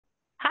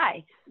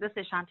Hi, this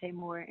is Chante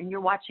Moore, and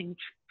you're watching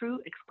True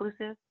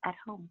Exclusives at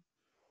Home.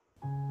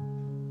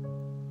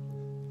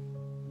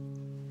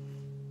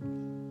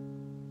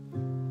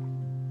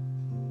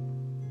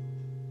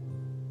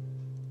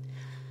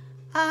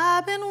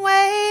 I've been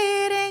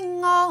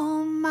waiting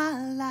all my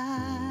life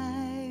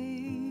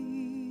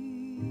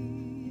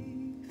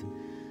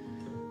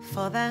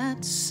for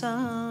that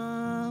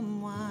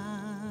someone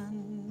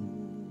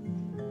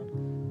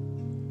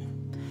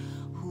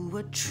who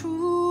would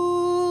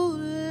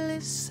truly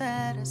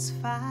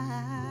satisfy.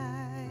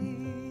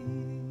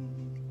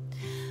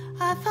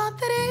 I thought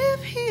that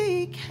if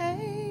he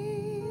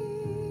came,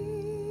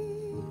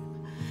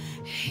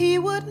 he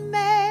would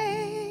make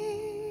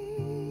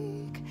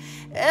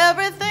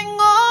everything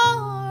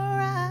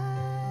alright.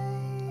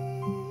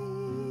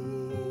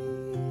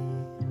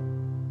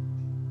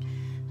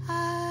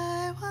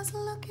 I was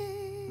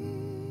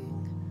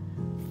looking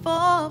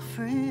for a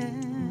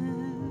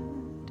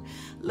friend,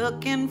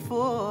 looking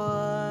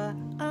for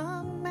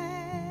a man.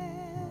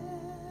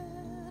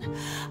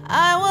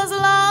 I was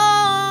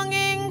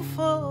longing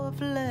for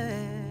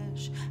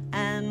flesh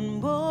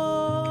and bone.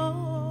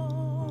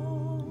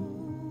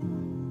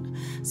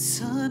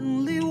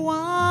 Suddenly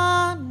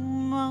one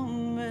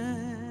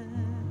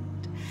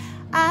moment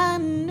I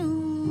knew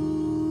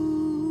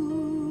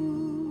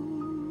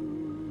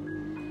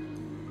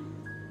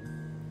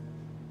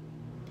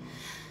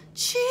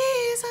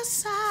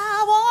Jesus,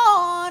 I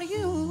want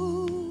you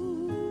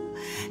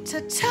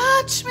to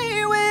touch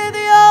me with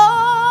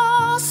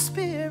your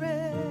spirit.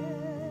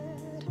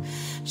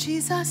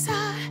 Jesus,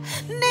 I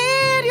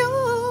need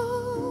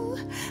you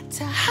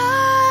to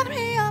hide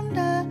me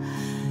under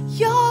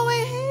your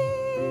wings.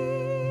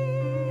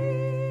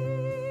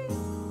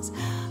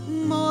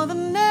 More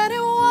than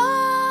anyone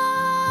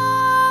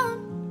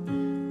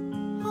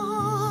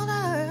on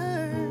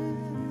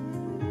earth,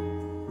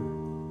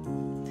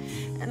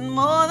 and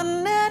more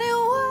than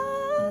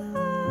anyone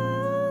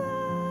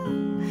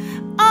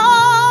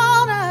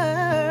on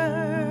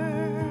earth,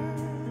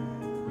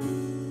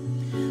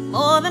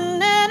 more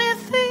than anything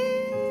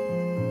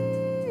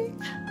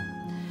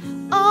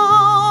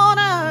on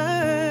earth.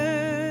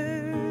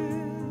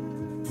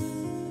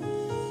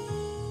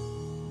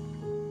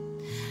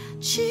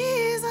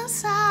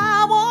 Jesus,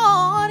 I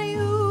want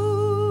you.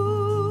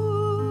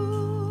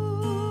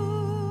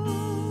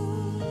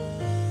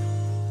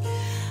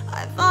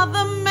 I thought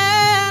the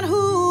man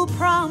who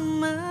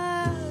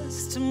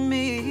promised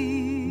me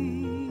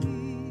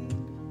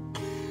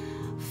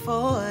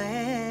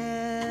forever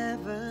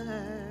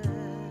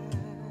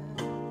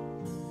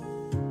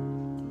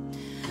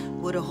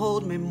would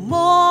hold me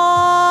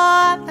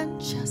more than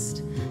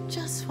just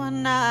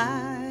one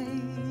night.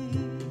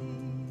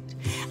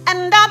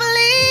 And I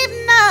believe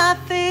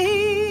nothing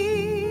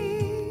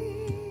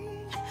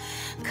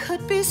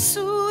could be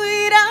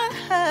sweeter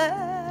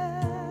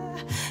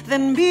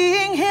than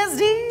being his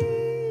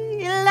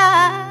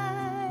delight.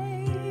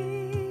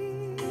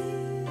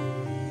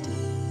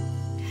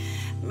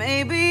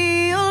 Maybe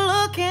you're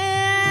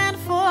looking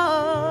for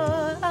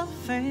a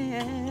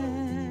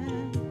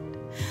friend,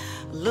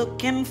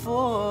 looking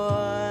for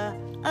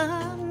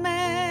a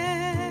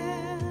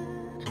man.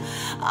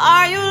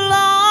 Are you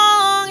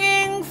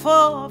longing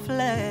for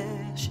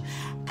flesh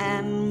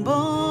and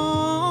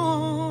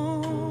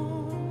bone?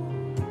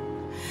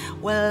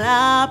 Well,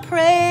 I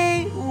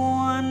pray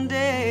one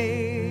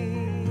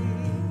day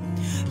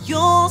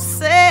you'll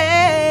say,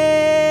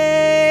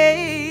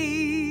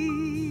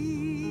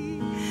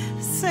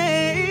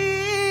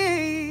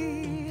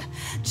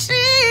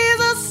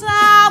 Jesus,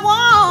 I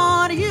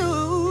want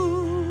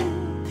you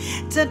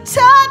to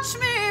touch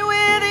me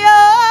with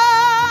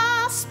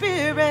your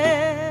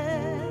spirit.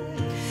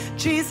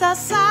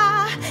 Jesus,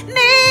 I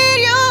need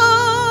you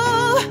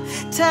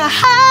to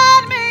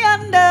hide me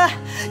under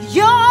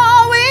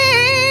your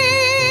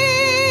wings.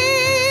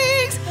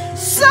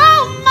 So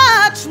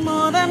much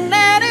more than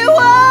anyone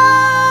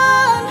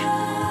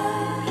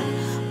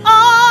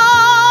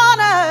on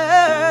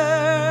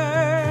earth.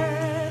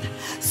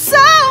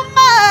 So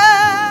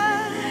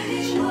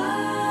much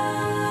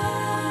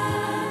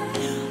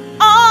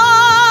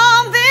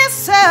on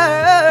this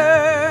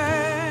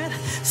earth.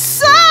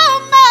 So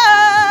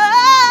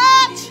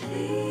much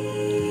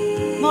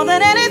more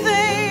than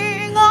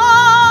anything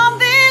on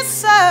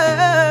this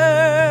earth.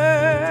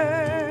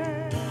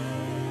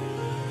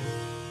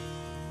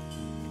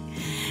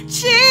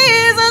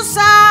 Jesus,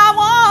 I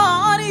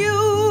want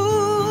you.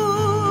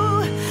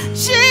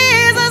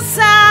 Jesus,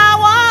 I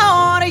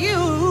want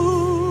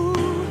you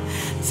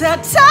to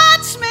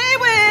touch me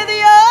with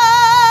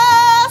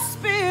your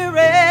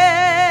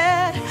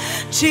spirit.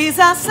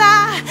 Jesus,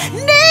 I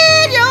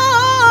need you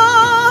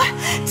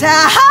to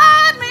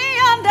hide me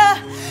under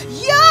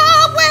your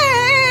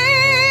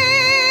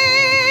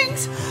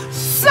wings.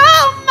 So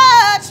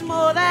much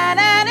more than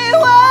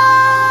anyone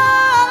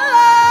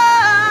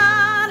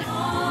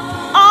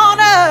on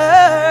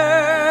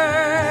earth.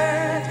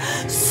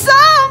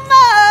 So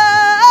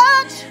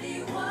much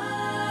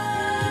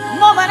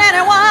more than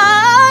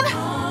anyone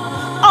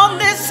on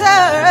this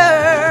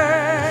earth.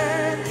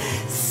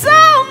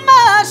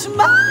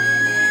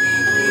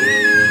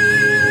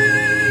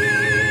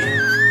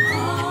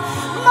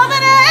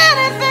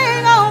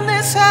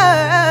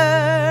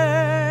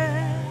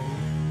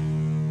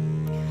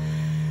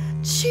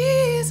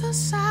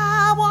 Jesus,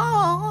 I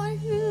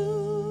want you.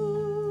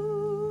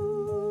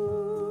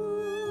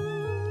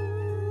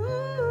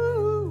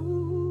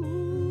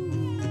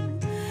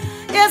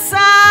 Yes,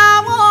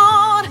 I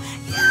want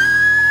you.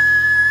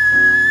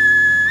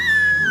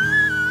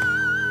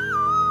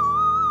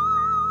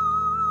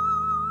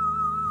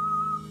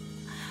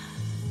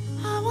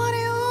 I want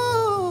you.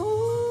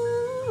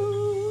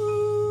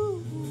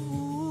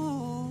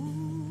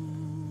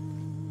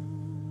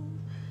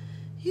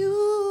 You.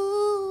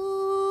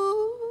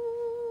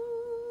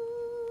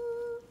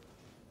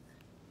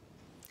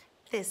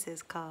 This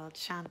is called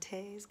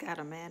Chante's Got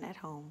a Man at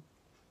Home.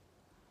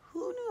 Who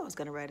knew I was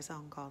going to write a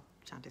song called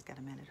Chante's Got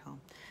a Man at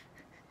Home?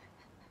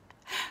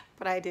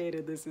 But I did,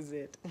 and this is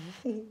it.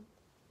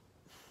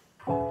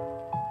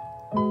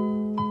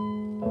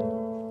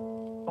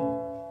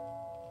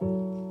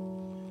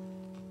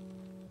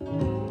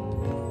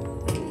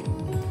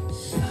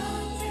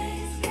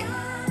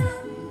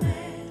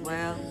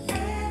 Well,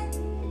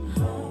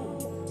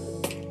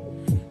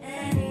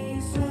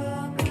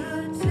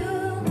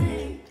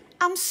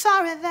 I'm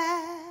sorry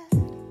that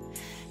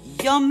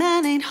your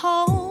man ain't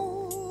home.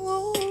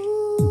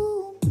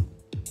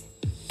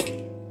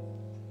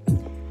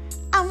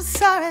 I'm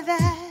sorry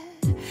that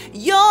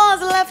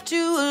yours left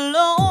you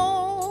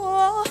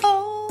alone.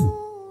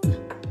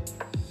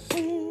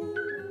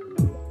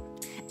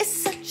 It's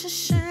such a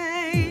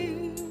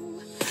shame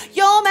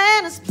your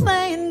man is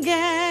playing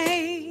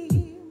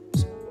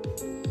games.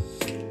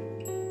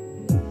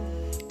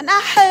 And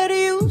I heard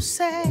you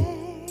say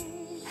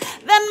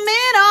that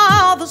men are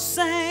all the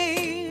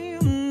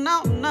same.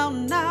 No, no,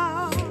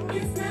 no.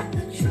 It's not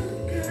the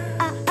truth, girl.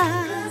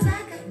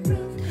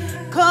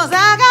 Cause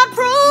I got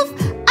proof.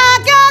 I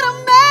got a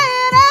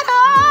man at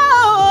home.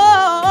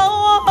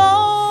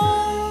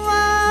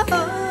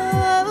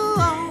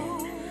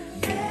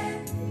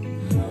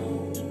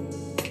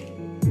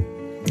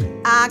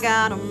 I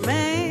got a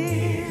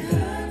man.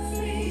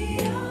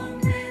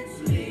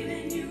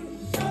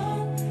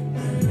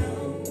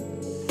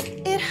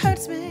 It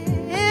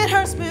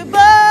hurts me, but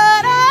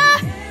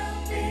I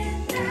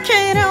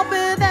can't help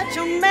it that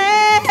you're mad.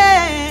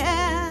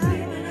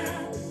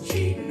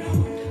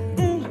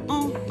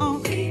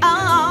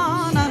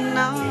 Oh, no,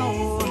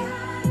 no.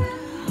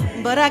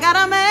 But I got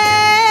a man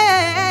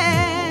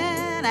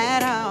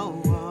at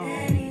home.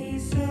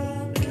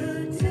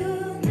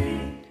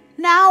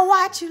 Now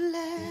why'd you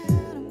let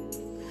him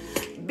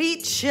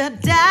beat you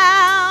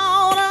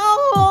down?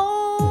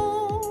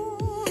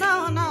 Oh,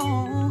 no,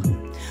 no.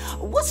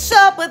 What's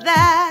up with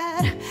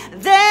that?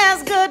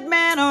 There's good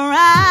men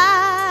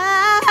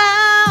around.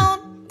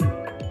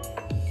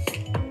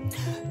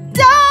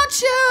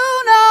 Don't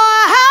you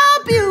know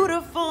how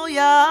beautiful you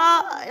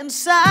are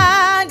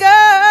inside,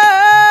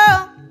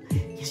 girl?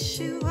 Yes,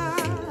 you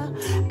are.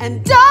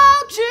 And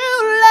don't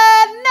you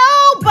let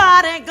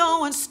nobody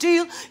go and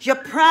steal your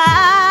pride.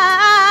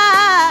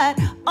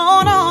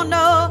 Oh, no,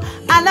 no.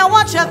 I know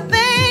what you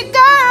think,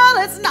 girl.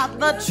 It's not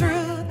the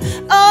truth.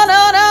 Oh,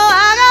 no, no.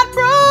 I got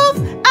proof.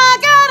 I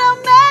got a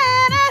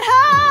man at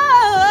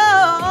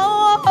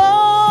home.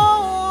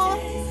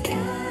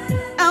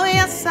 Oh,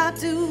 yes, I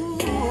do.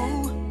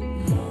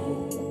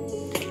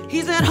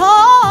 He's at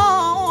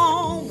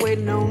home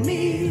waiting on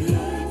me.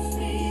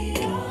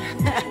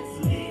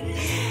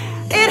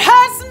 It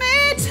hurts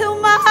me to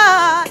my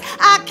heart.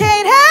 I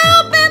can't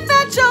help it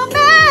that your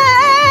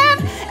man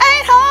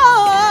ain't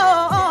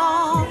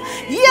home.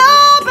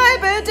 Your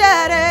baby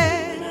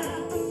daddy.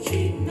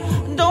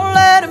 Don't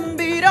let him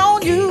beat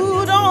on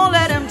you. Don't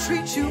let him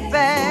treat you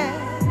bad.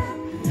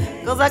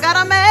 Cause I got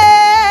a man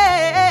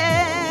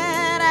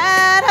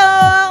at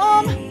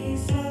home.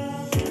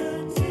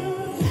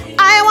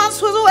 I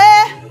once was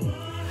where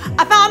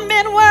I thought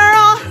men were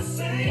all,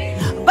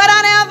 but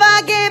I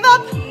never gave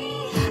up.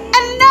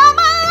 And now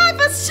my life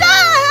has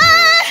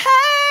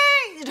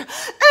changed.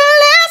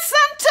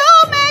 Listen to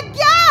me,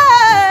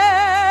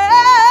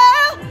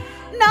 girl.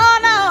 No,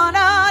 no,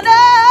 no,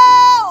 no.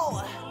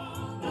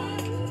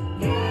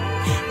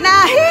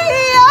 Now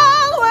he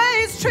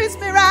always treats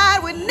me right.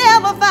 We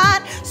never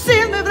fight.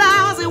 Sends me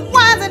flowers and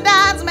wines and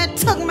dines me.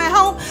 Took me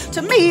home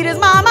to meet his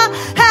mama.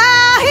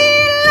 How he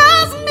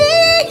loves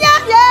me,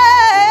 yeah,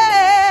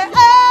 yeah.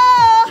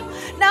 Oh,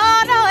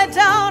 no, no, it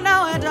don't,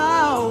 no, it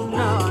don't,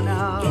 no,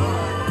 no.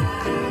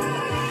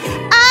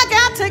 I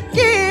got to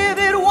give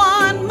it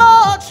one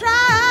more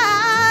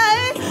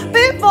try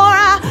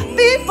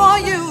before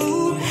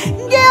you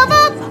give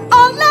up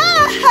on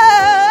love.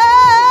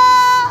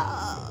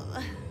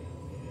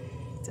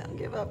 Don't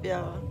give up,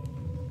 y'all.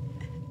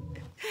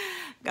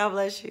 God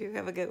bless you.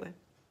 Have a good one.